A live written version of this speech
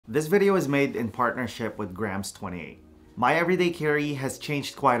This video is made in partnership with S24. My everyday carry has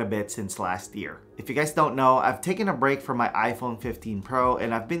changed quite a bit since last year. If you guys don't know, I've taken a break from my iPhone 15 Pro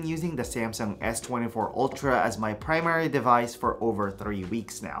and I've been using the Samsung S24 Ultra as my primary device for over 3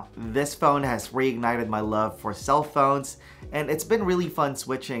 weeks now. This phone has reignited my love for cell phones, and it's been really fun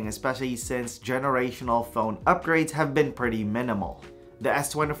switching, especially since generational phone upgrades have been pretty minimal. The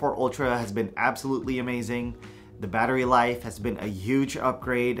S24 Ultra has been absolutely amazing. The battery life has been a huge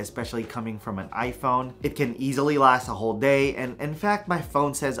upgrade, especially coming from an iPhone. It can easily last a whole day, and in fact, my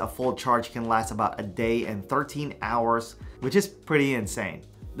phone says a full charge can last about a day and 13 hours, which is pretty insane.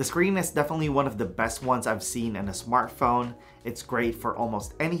 The screen is definitely one of the best ones I've seen in a smartphone. It's great for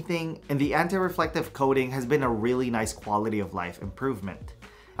almost anything, and the anti-reflective coating has been a really nice quality of life improvement.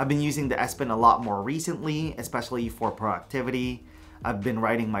 I've been using the S Pen a lot more recently, especially for productivity. I've been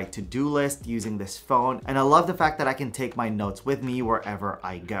writing my to-do list using this phone, and I love the fact that I can take my notes with me wherever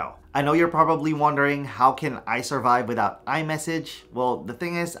I go. I know you're probably wondering, how can I survive without iMessage? Well, the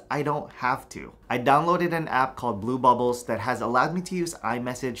thing is, I don't have to. I downloaded an app called Blue Bubbles that has allowed me to use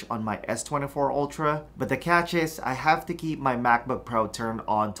iMessage on my S24 Ultra, but the catch is I have to keep my MacBook Pro turned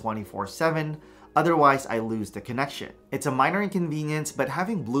on 24/7, otherwise I lose the connection. It's a minor inconvenience, but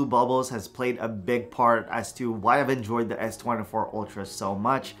having Blue Bubbles has played a big part as to why I've enjoyed the S24 Ultra so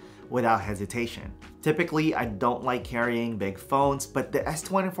much without hesitation. Typically, I don't like carrying big phones, but the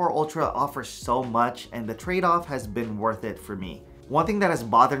S24 Ultra offers so much, and the trade-off has been worth it for me. One thing that has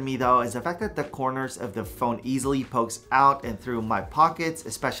bothered me though is the fact that the corners of the phone easily pokes out and through my pockets,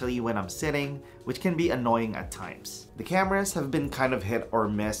 especially when I'm sitting, which can be annoying at times. The cameras have been kind of hit or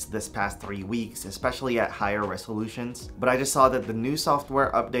miss this past 3 weeks, especially at higher resolutions, but I just saw that the new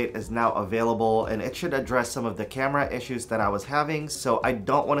software update is now available and it should address some of the camera issues that I was having, so I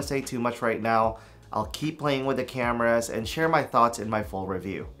don't want to say too much right now. I'll keep playing with the cameras and share my thoughts in my full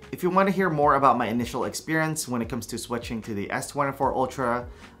review. If you want to hear more about my initial experience when it comes to switching to the S24 Ultra,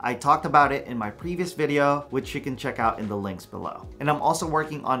 I talked about it in my previous video, which you can check out in the links below. And I'm also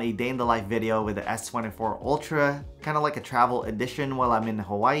working on a day in the life video with the S24 Ultra, kind of like a travel edition while I'm in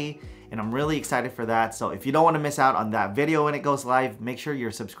Hawaii, and I'm really excited for that. So if you don't want to miss out on that video when it goes live, make sure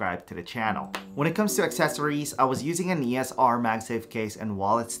you're subscribed to the channel. When it comes to accessories, I was using an ESR MagSafe case and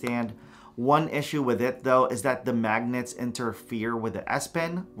wallet stand. One issue with it though is that the magnets interfere with the S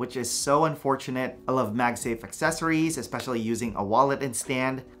Pen, which is so unfortunate. I love MagSafe accessories, especially using a wallet and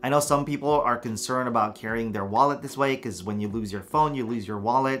stand. I know some people are concerned about carrying their wallet this way because when you lose your phone, you lose your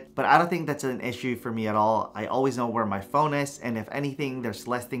wallet, but I don't think that's an issue for me at all. I always know where my phone is, and if anything, there's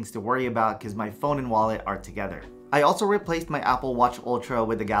less things to worry about because my phone and wallet are together. I also replaced my Apple Watch Ultra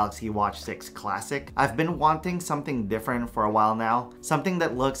with the Galaxy Watch 6 Classic. I've been wanting something different for a while now, something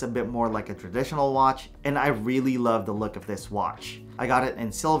that looks a bit more like a traditional watch, and I really love the look of this watch. I got it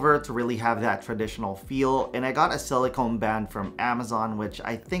in silver to really have that traditional feel, and I got a silicone band from Amazon, which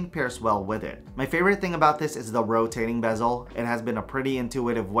I think pairs well with it. My favorite thing about this is the rotating bezel. It has been a pretty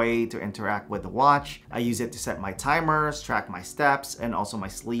intuitive way to interact with the watch. I use it to set my timers, track my steps, and also my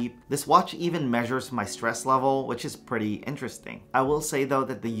sleep. This watch even measures my stress level, which is pretty interesting. I will say though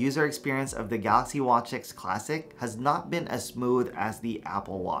that the user experience of the Galaxy Watch 6 Classic has not been as smooth as the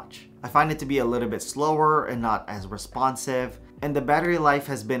Apple Watch. I find it to be a little bit slower and not as responsive, and the battery life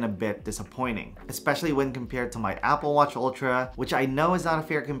has been a bit disappointing, especially when compared to my Apple Watch Ultra, which I know is not a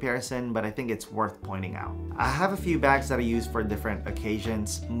fair comparison, but I think it's worth pointing out. I have a few bags that I use for different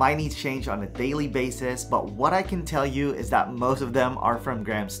occasions. My needs change on a daily basis, but what I can tell you is that most of them are from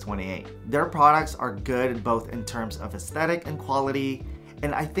S24. Their products are good both in terms of aesthetic and quality,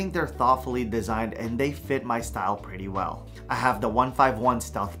 and I think they're thoughtfully designed and they fit my style pretty well. I have the 151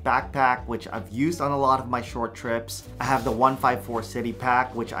 Stealth Backpack, which I've used on a lot of my short trips. I have the 154 City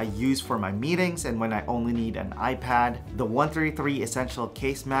Pack, which I use for my meetings and when I only need an iPad. The 133 Essential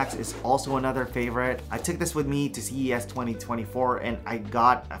Case Max is also another favorite. I took this with me to CES 2024 and I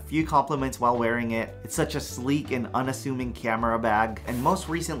got a few compliments while wearing it. It's such a sleek and unassuming camera bag. And most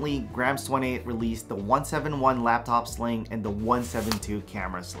recently, S24 released the 171 Laptop Sling and the 172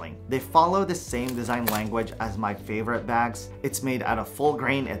 Camera Sling. They follow the same design language as my favorite bags. It's made out of full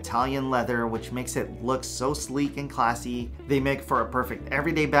grain Italian leather, which makes it look so sleek and classy. They make for a perfect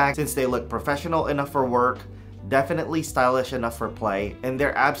everyday bag since they look professional enough for work, definitely stylish enough for play, and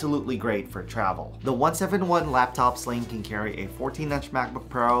they're absolutely great for travel. The 171 Laptop Sling can carry a 14-inch MacBook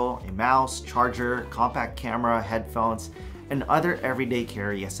Pro, a mouse, charger, compact camera, headphones, and other everyday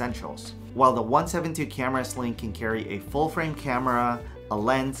carry essentials. While the 172 Camera Sling can carry a full-frame camera, a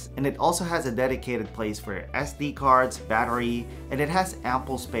lens, and it also has a dedicated place for your SD cards, battery, and it has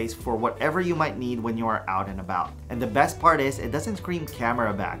ample space for whatever you might need when you are out and about. And the best part is it doesn't scream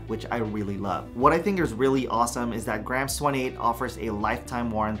camera back, which I really love. What I think is really awesome is that Grams28 offers a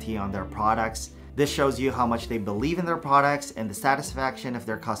lifetime warranty on their products. This shows you how much they believe in their products and the satisfaction of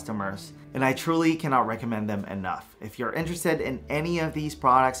their customers, and I truly cannot recommend them enough. If you're interested in any of these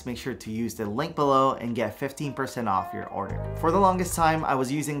products, make sure to use the link below and get 15% off your order. For the longest time, I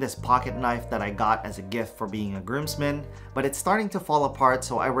was using this pocket knife that I got as a gift for being a groomsman, but it's starting to fall apart,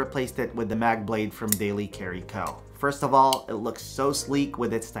 so I replaced it with the mag blade from Daily Carry Co. First of all, it looks so sleek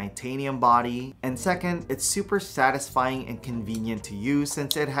with its titanium body, and second, it's super satisfying and convenient to use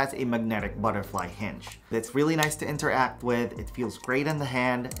since it has a magnetic butterfly hinge. It's really nice to interact with, it feels great in the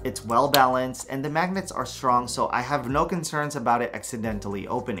hand, it's well balanced, and the magnets are strong, so I have no concerns about it accidentally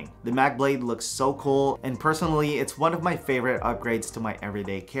opening. The mag blade looks so cool, and personally, it's one of my favorite upgrades to my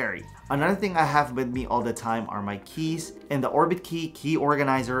everyday carry. Another thing I have with me all the time are my keys, and the Orbit key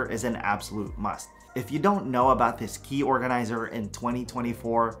organizer is an absolute must. If you don't know about this key organizer in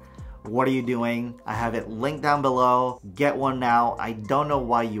 2024, what are you doing? I have it linked down below. Get one now. I don't know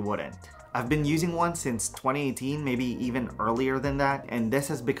why you wouldn't. I've been using one since 2018, maybe even earlier than that, and this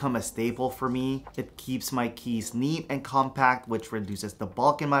has become a staple for me. It keeps my keys neat and compact, which reduces the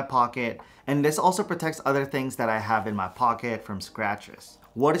bulk in my pocket, and this also protects other things that I have in my pocket from scratches.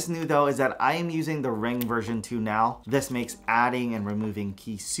 What is new though is that I am using the Ring version 2 now. This makes adding and removing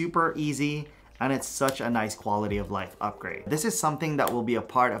keys super easy, and it's such a nice quality of life upgrade. This is something that will be a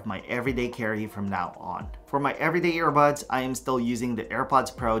part of my everyday carry from now on. For my everyday earbuds, I am still using the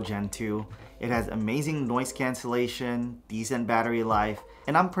AirPods Pro Gen 2. It has amazing noise cancellation, decent battery life,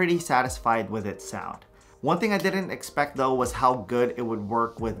 and I'm pretty satisfied with its sound. One thing I didn't expect though was how good it would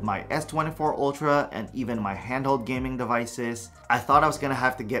work with my S24 Ultra and even my handheld gaming devices. I thought I was gonna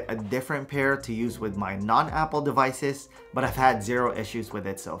have to get a different pair to use with my non-Apple devices, but I've had zero issues with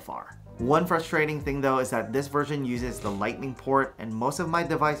it so far. One frustrating thing though is that this version uses the Lightning port and most of my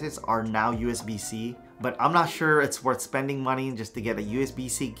devices are now USB-C, but I'm not sure it's worth spending money just to get a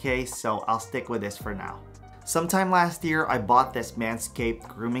USB-C case, so I'll stick with this for now. Sometime last year, I bought this Manscaped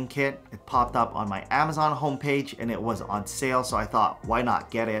grooming kit. It popped up on my Amazon homepage and it was on sale, so I thought, why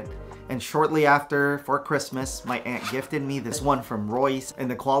not get it? And shortly after, for Christmas, my aunt gifted me this one from Royce, and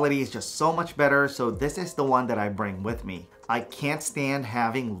the quality is just so much better, so this is the one that I bring with me. I can't stand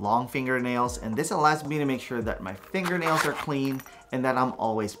having long fingernails, and this allows me to make sure that my fingernails are clean and that I'm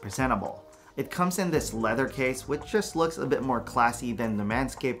always presentable. It comes in this leather case, which just looks a bit more classy than the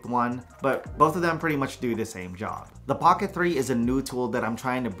Manscaped one, but both of them pretty much do the same job. The Pocket 3 is a new tool that I'm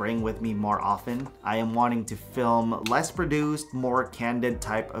trying to bring with me more often. I am wanting to film less produced, more candid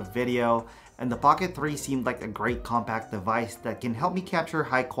type of video, and the Pocket 3 seemed like a great compact device that can help me capture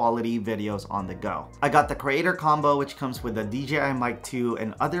high quality videos on the go. I got the Creator Combo, which comes with the DJI Mic 2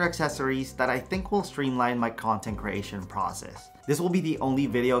 and other accessories that I think will streamline my content creation process. This will be the only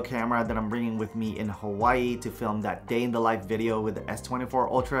video camera that I'm bringing with me in Hawaii to film that day in the life video with the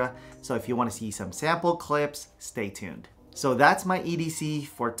S24 Ultra, so if you want to see some sample clips, stay tuned. So that's my EDC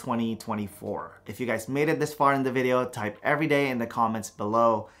for 2024. If you guys made it this far in the video, type everyday in the comments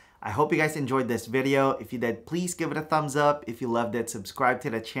below. I hope you guys enjoyed this video. If you did, please give it a thumbs up. If you loved it, subscribe to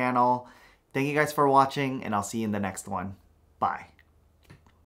the channel. Thank you guys for watching, and I'll see you in the next one. Bye.